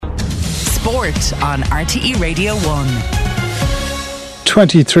Sport on RTE Radio 1.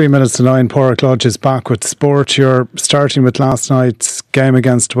 23 minutes to 9, Pauric Lodge is back with sport. You're starting with last night's game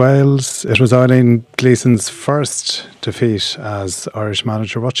against Wales. It was Eileen Gleeson's first defeat as Irish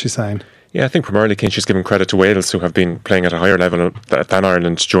manager. What's she saying? Yeah, I think primarily she's given credit to Wales, who have been playing at a higher level than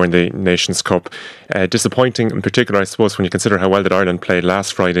Ireland during the Nations Cup. Disappointing in particular, I suppose, when you consider how well that Ireland played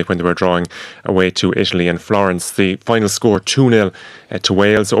last Friday when they were drawing away to Italy in Florence. The final score 2-0 to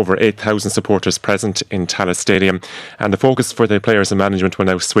Wales, over 8,000 supporters present in Tallaght Stadium. And the focus for the players and management will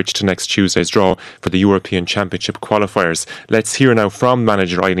now switch to next Tuesday's draw for the European Championship qualifiers. Let's hear now from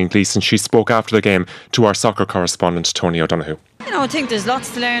manager Eileen Gleeson. She spoke after the game to our soccer correspondent Tony O'Donoghue. I think there's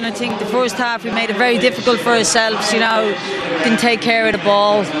lots to learn. I think the first half we made it very difficult for ourselves, didn't take care of the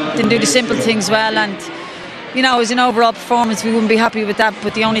ball, didn't do the simple things well, and as an overall performance we wouldn't be happy with that,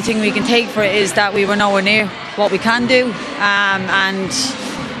 but the only thing we can take for it is that we were nowhere near what we can do, and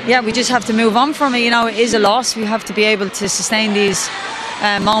we just have to move on from it. It is a loss. We have to be able to sustain these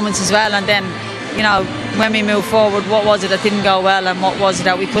moments as well, and then when we move forward, what was it that didn't go well and what was it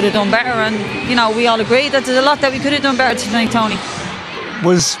that we could have done better, and we all agree that there's a lot that we could have done better tonight, Tony.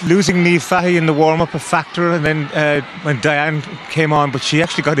 Was losing Niamh Fahey in the warm-up a factor, and then when Diane came on, but she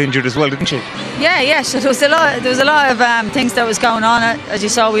actually got injured as well, didn't she? Yeah, so there was a lot of things that was going on. As you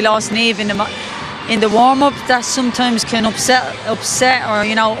saw, we lost Niamh in the warm-up. That sometimes can upset or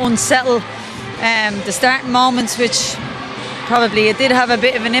unsettle the starting moments, which probably it did have a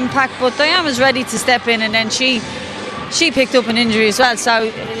bit of an impact, but Diane was ready to step in, and then she picked up an injury as well, so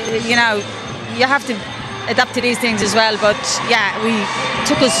you have to adapt to these things as well. But we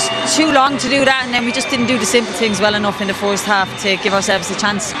took us too long to do that, and then we just didn't do the simple things well enough in the first half to give ourselves a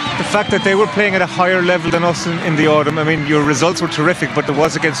chance. The fact that they were playing at a higher level than us in the autumn, I mean, your results were terrific, but it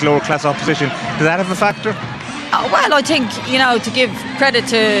was against lower class opposition. Did that have a factor? Well, I think to give credit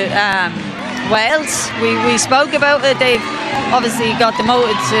to Wales, we spoke about it. They've obviously got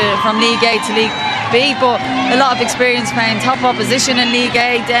demoted from League A to League B, but a lot of experience playing top opposition in League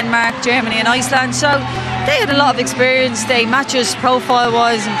A, Denmark, Germany and Iceland, so they had a lot of experience. They match us profile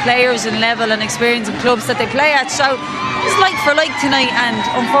wise and players and level and experience and clubs that they play at, so it's like for like tonight, and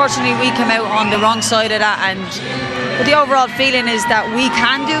unfortunately we came out on the wrong side of that, but the overall feeling is that we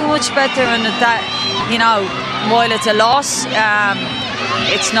can do much better, and that while it's a loss,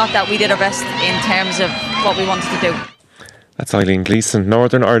 it's not that we did our best in terms of what we wanted to do. That's Eileen Gleeson.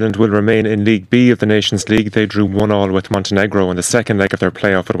 Northern Ireland will remain in League B of the Nations League. They drew 1-1 with Montenegro in the second leg of their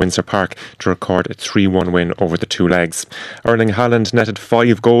playoff at Windsor Park to record a 3-1 win over the two legs. Erling Haaland netted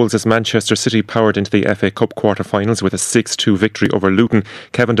 5 goals as Manchester City powered into the FA Cup quarter-finals with a 6-2 victory over Luton.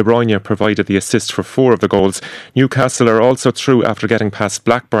 Kevin De Bruyne provided the assist for 4 of the goals. Newcastle are also through after getting past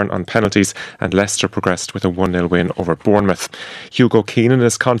Blackburn on penalties, and Leicester progressed with a 1-0 win over Bournemouth. Hugo Keenan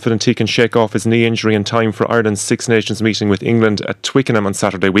is confident he can shake off his knee injury in time for Ireland's Six Nations meeting with England at Twickenham on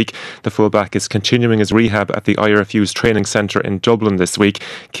Saturday week. The fullback is continuing his rehab at the IRFU's training centre in Dublin this week.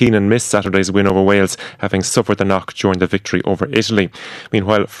 Keenan missed Saturday's win over Wales, having suffered the knock during the victory over Italy.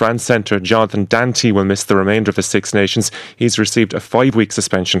 Meanwhile, France centre Jonathan Danty will miss the remainder of the Six Nations. He's received a 5-week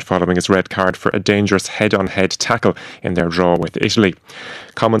suspension following his red card for a dangerous head-on-head tackle in their draw with Italy.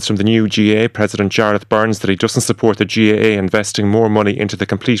 Comments from the new GAA President Jarlath Burns that he doesn't support the GAA investing more money into the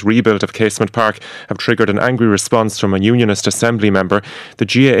complete rebuild of Casement Park have triggered an angry response from a unionist assembly member. The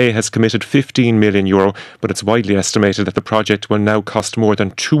GAA has committed €15 million, but it's widely estimated that the project will now cost more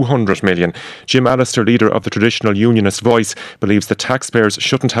than €200 million. Jim Allister, leader of the traditional unionist Voice, believes that taxpayers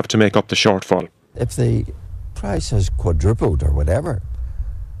shouldn't have to make up the shortfall. If the price has quadrupled or whatever,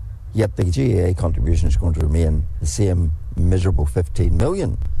 yet the GAA contribution is going to remain the same miserable 15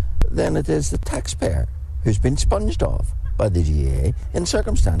 million, then it is the taxpayer who's been sponged off by the GAA in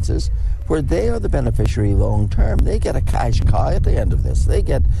circumstances where they are the beneficiary long term. They get a cash cow at the end of this. They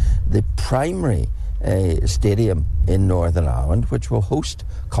get the primary stadium in Northern Ireland, which will host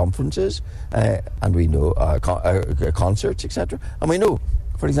conferences and we know concerts, etc. And we know,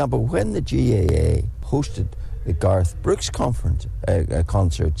 for example, when the GAA hosted the Garth Brooks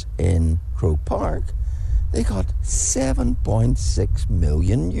concerts in Croke Park, they got €7.6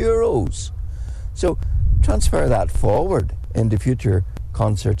 million. So transfer that forward into future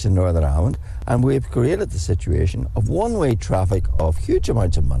concerts in Northern Ireland, and we've created the situation of one-way traffic of huge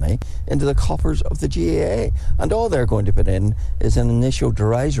amounts of money into the coffers of the GAA, and all they're going to put in is an initial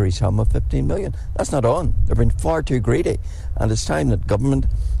derisory sum of 15 million. That's not on. They've been far too greedy, and it's time that government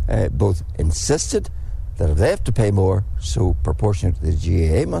both insisted that if they have to pay more, so proportionate to the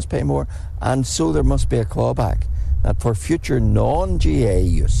GAA must pay more, and so there must be a clawback, that for future non-GAA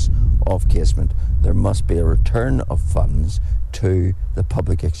use of Casement, there must be a return of funds to the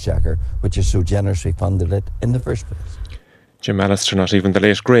public exchequer, which has so generously funded it in the first place. Jim Allister, not even the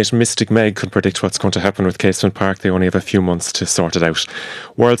late great Mystic Meg could predict what's going to happen with Casement Park. They only have a few months to sort it out.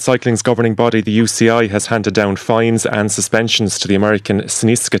 World Cycling's governing body, the UCI, has handed down fines and suspensions to the American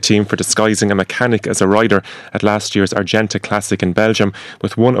Sniska team for disguising a mechanic as a rider at last year's Argenta Classic in Belgium.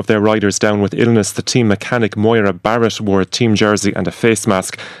 With one of their riders down with illness, the team mechanic Moira Barrett wore a team jersey and a face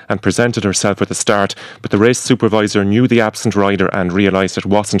mask and presented herself at the start, but the race supervisor knew the absent rider and realised it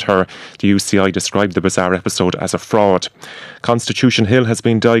wasn't her. The UCI described the bizarre episode as a fraud. Constitution Hill has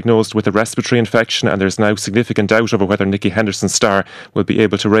been diagnosed with a respiratory infection, and there's now significant doubt over whether Nicky Henderson's star will be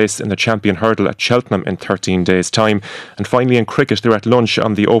able to race in the Champion Hurdle at Cheltenham in 13 days' time. And finally, in cricket, they're at lunch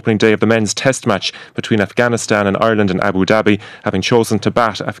on the opening day of the men's test match between Afghanistan and Ireland in Abu Dhabi. Having chosen to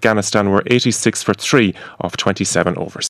bat, Afghanistan were 86 for 3 off 27 overs.